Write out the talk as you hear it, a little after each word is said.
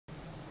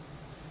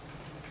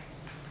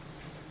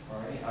All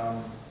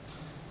right.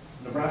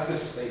 Nebraska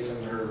State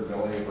Senator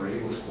Bill Avery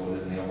was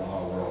quoted in the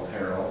Omaha World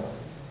Herald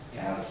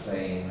as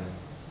saying,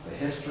 "The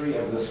history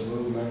of this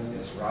movement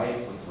is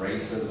rife with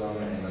racism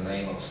in the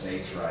name of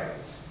states'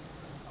 rights.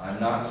 I'm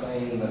not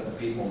saying that the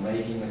people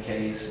making the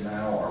case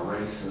now are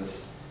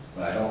racist,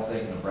 but I don't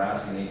think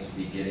Nebraska needs to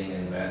be getting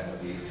in bed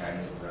with these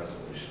kinds of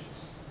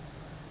resolutions."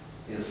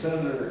 Is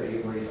Senator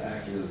Avery's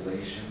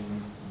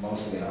accusation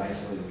mostly an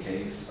isolated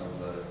case of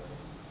the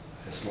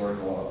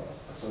historical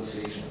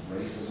association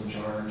with racism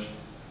charge,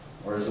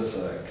 or is this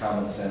a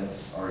common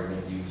sense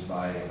argument used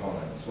by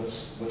opponents?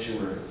 What's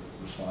your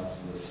response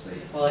to this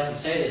statement? Well, I can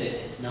say that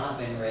it has not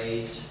been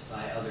raised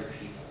by other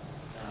people.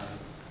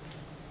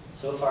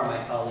 So far,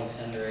 my colleague,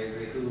 Senator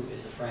Avery, who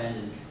is a friend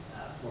and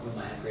for whom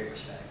I have great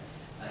respect,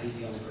 he's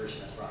the only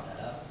person that's brought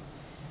that up.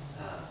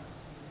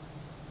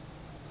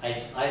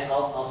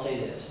 I'll say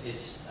this: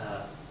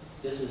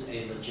 this is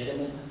a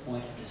legitimate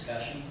point of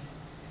discussion.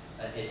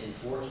 It's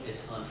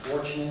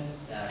unfortunate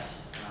that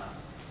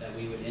that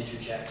we would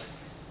interject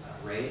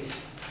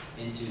race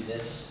into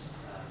this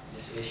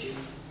issue.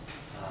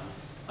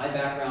 My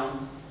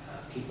background,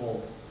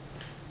 people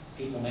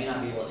may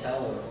not be able to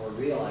tell or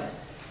realize.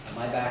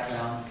 My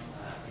background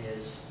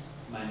is,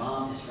 my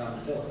mom is from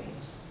the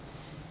Philippines.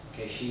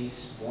 Okay,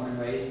 she's born and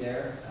raised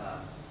there.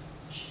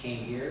 She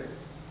came here,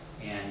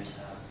 and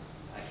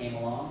I came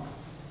along,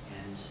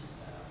 and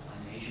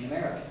I'm Asian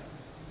American.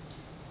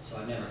 So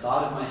I've never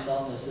thought of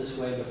myself as this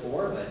way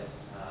before, but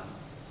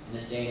in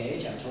this day and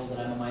age, I'm told that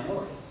I'm a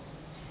minority.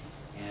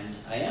 And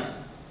I am,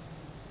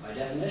 by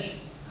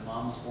definition. My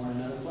mom was born in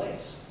another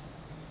place.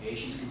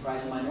 Asians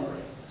comprise a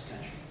minority in this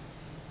country.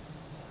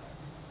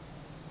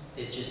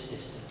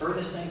 It's the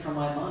furthest thing from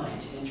my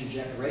mind to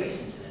interject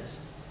race into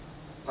this,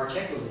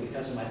 particularly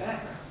because of my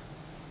background.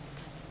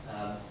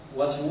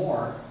 What's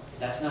more,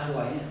 that's not who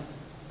I am.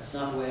 That's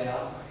not the way I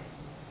operate.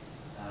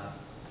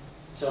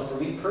 So for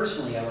me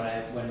personally,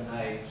 when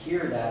I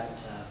hear that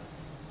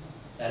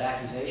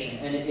accusation,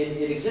 and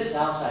it exists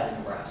outside of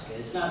Nebraska.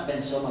 It's not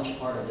been so much a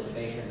part of the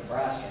debate here in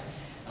Nebraska,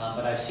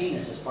 but I've seen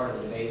this as part of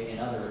the debate in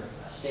other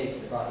states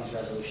that brought these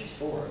resolutions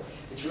forward.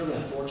 It's really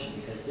unfortunate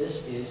because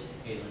this is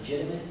a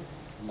legitimate,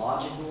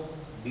 logical,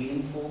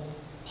 meaningful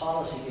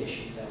policy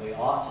issue that we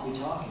ought to be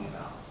talking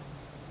about.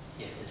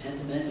 If the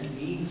 10th Amendment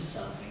means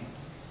something,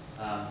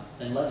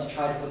 then let's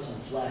try to put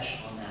some flesh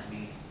on that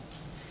meaning.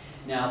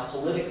 Now,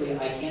 politically,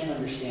 I can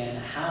understand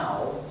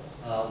how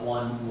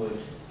one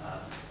would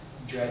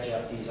dredge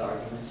up these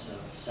arguments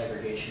of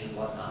segregation and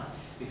whatnot,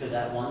 because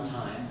at one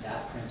time,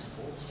 that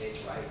principle, the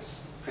states'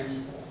 rights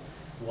principle,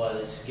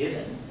 was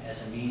given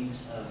as a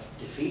means of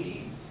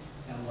defeating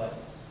what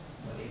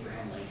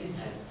Abraham Lincoln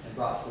had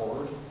brought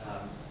forward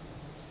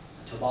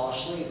to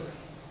abolish slavery.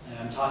 And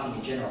I'm talking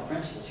in general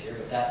principles here,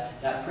 but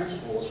that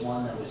principle was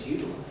one that was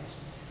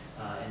utilized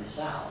in the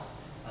South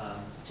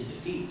to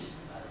defeat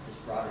this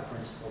broader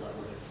principle that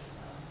would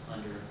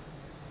have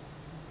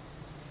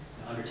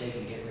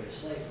undertaken to get rid of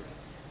slavery.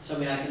 So I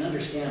mean, I can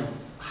understand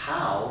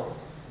how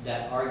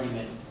that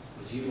argument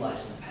was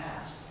utilized in the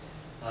past,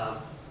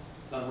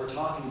 but we're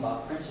talking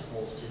about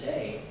principles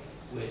today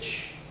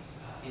which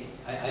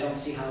I don't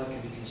see how it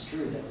can be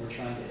construed that we're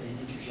trying to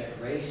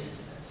interject race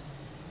into this.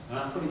 I'm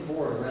not putting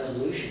forward a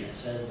resolution that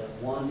says that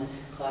one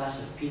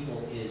class of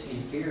people is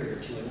inferior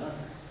to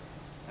another.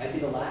 I'd be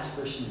the last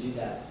person to do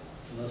that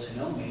for those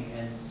who know me,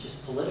 and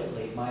just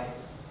politically, my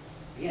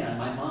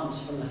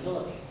mom's from the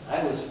Philippines.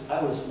 I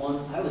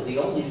was the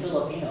only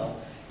Filipino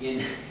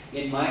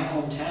in my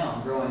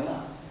hometown growing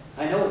up.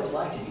 I know what it's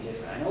like to be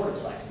different. I know what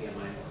it's like to be a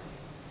minority.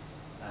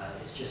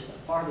 It's just the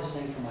farthest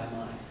thing from my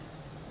mind.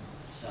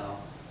 So,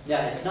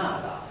 yeah, it's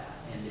not about that.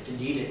 And if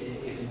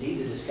indeed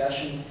the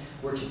discussion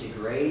were to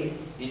degrade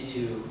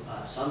into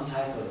some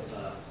type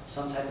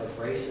of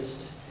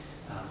racist,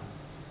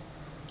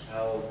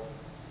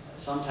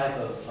 some type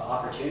of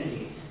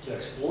opportunity to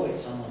exploit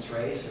someone's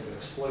race or to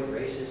exploit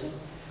racism,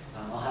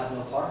 I'll have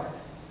no part of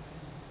it.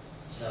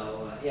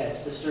 So, yeah,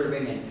 it's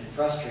disturbing and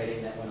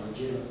frustrating that when a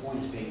legitimate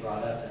point is being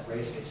brought up, that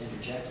race gets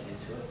interjected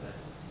into it, but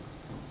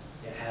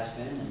it has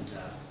been, and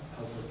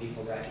hopefully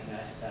people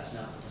recognize that that's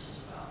not what this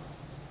is about.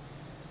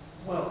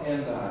 Well,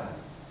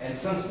 and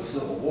since the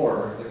Civil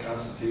War, the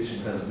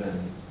Constitution has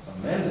been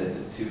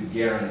amended to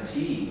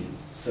guarantee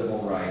civil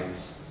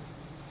rights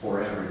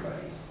for everybody.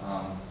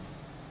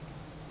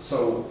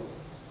 So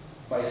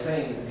by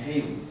saying,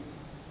 hey,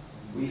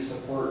 we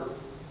support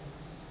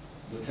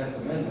the 10th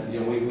Amendment,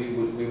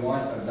 we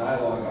want a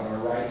dialogue on our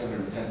rights under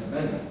the 10th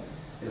Amendment,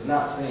 is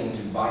not saying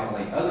to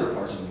violate other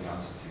parts of the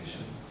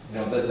Constitution,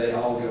 that they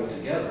all go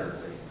together.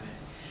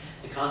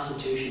 The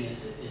Constitution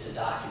is a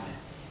document,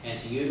 and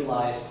to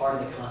utilize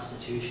part of the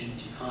Constitution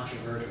to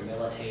controvert or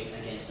militate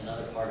against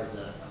another part of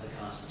the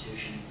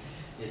Constitution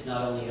is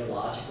not only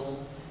illogical,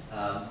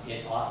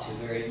 it ought to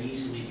very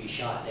easily be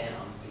shot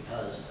down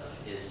because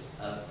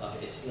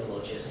of its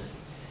illogicity.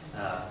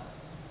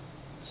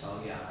 So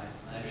yeah,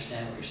 I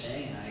understand what you're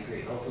saying, and I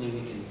agree. Hopefully we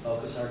can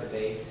focus our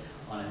debate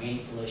on a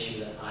meaningful issue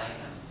that I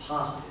am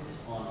positive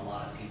is on a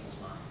lot of people's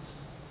minds.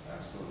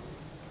 Absolutely.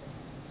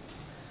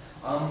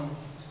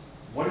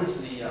 What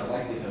is the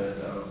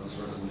likelihood of this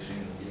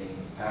resolution getting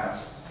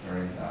passed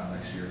during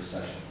next year's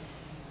session?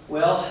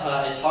 Well,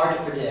 it's hard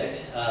to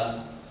predict.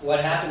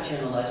 What happens here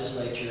in the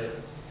legislature,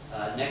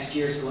 next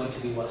year is going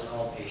to be what's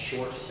called a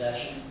short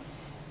session.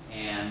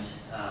 And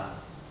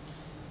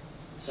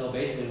so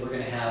basically we're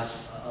going to have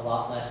a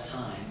lot less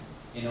time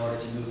in order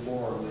to move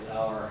forward with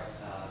our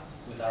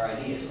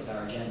ideas, with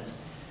our agendas.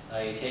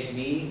 You take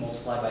me,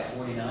 multiplied by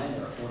 49,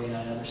 there are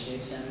 49 other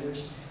state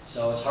senators.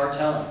 So it's hard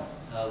telling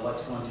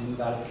what's going to move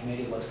out of the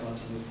committee, what's going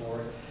to move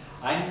forward.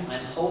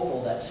 I'm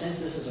hopeful that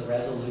since this is a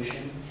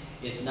resolution,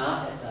 it's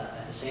not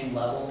at the same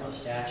level of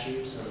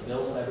statutes or the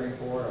bills that I bring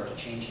forward or to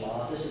change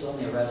law. This is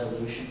only a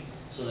resolution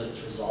so that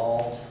it's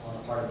resolved on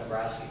the part of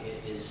Nebraska.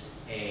 It is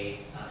an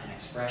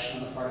expression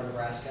on the part of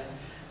Nebraska.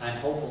 I'm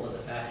hopeful that the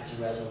fact it's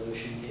a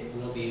resolution, it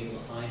will be able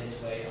to find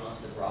its way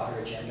onto the broader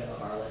agenda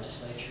of our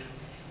legislature.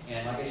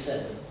 And like I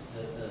said,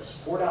 the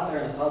support out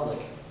there in the public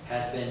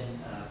has been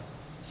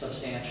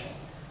substantial.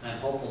 I'm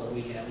hopeful that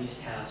we can at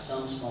least have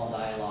some small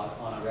dialogue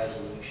on a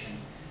resolution.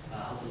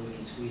 Hopefully we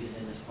can squeeze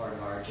it in as part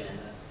of our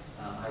agenda.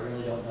 I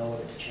really don't know what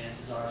its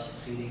chances are of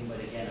succeeding, but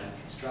again, I'm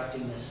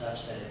constructing this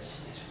such that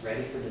it's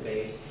ready for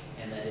debate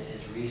and that it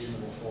is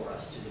reasonable for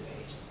us to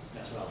debate.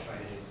 That's what I'll try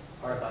to do.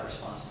 Part of my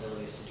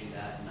responsibility is to do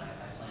that, and I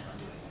plan on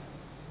doing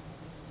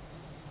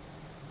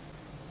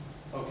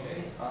that.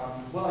 Okay.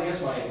 Well, I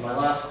guess my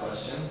last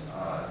question,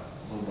 a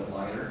little bit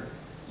lighter.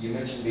 You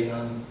mentioned being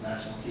on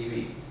national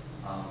TV.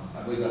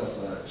 I believe that was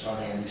the Sean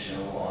Hannity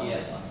show on,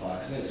 yes, on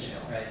Fox News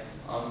channel. Right.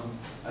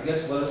 I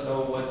guess let us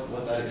know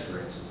what that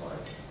experience was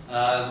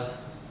like.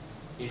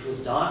 It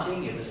was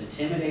daunting. It was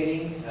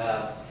intimidating.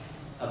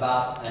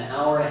 About an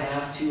hour and a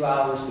half, 2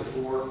 hours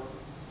before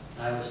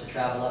I was to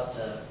travel up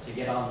to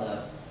get on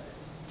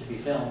to be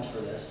filmed for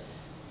this,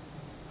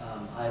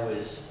 I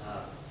was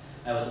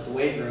at the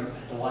weight room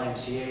at the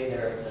YMCA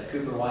there at the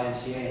Cooper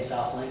YMCA in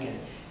South Lincoln,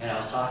 and I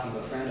was talking to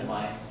a friend of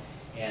mine,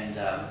 and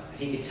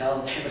he could tell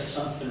that there was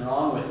something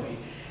wrong with me,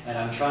 and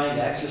I'm trying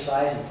to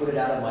exercise and put it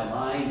out of my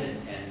mind,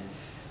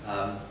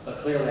 but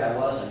clearly I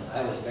wasn't.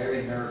 I was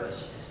very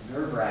nervous. It's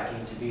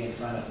nerve-wracking to be in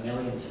front of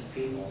millions of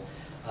people,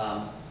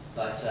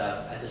 but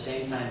at the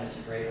same time, it's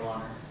a great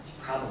honor. It's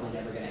probably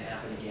never going to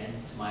happen again.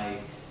 It's my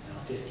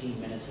 15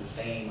 minutes of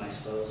fame, I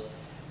suppose.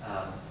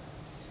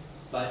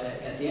 But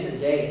at the end of the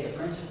day, it's a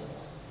principle.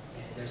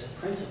 There's a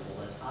principle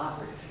that's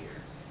operative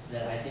here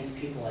that I think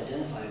people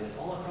identify with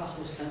all across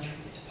this country.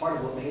 It's part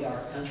of what made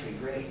our country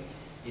great.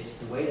 It's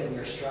the way that we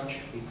are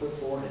structured. We put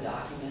forward a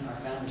document, our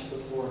founders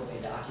put forward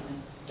a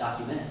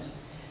documents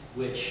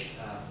which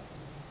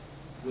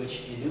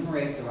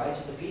enumerate the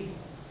rights of the people.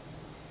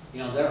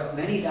 There are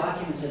many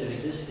documents that have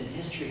existed in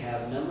history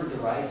have numbered the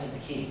rights of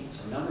the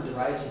kings or numbered the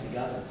rights of the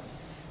government.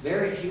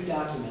 Very few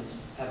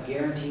documents have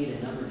guaranteed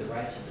and numbered the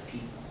rights of the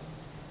people.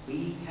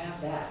 We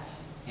have that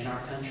in our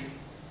country.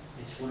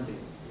 It's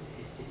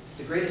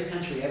the greatest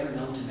country ever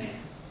known to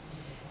man.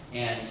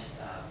 And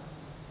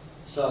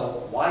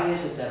so why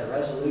is it that a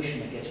resolution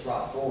that gets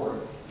brought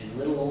forward in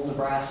little old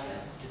Nebraska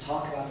to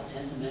talk about the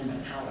 10th Amendment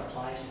and how it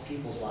applies to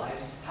people's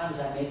lives, how does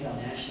that make it on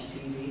national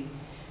TV?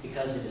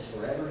 Because it is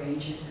forever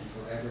ancient and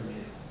forever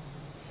new.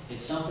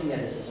 It's something that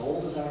is as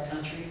old as our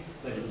country,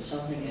 but it is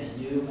something as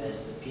new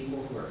as the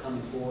people who are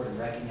coming forward and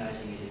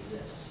recognizing it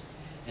exists.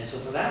 And so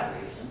for that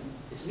reason,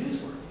 it's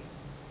newsworthy.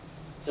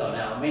 So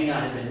now, it may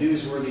not have been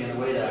newsworthy in the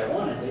way that I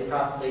wanted.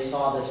 They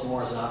saw this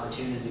more as an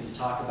opportunity to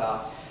talk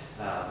about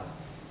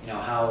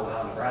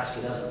how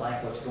Nebraska doesn't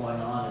like what's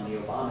going on in the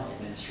Obama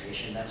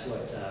administration. That's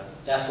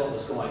what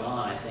was going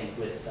on, I think,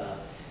 with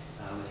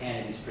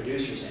Hannity's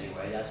producers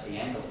anyway. That's the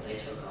angle that they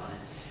took on it.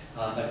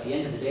 But at the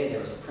end of the day,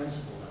 there was a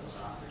principle that was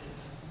operative.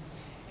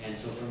 And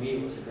so for me,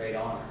 it was a great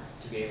honor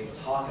to be able to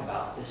talk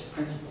about this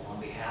principle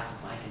on behalf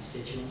of my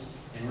constituents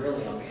and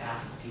really on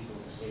behalf of the people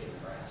of the state of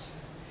Nebraska.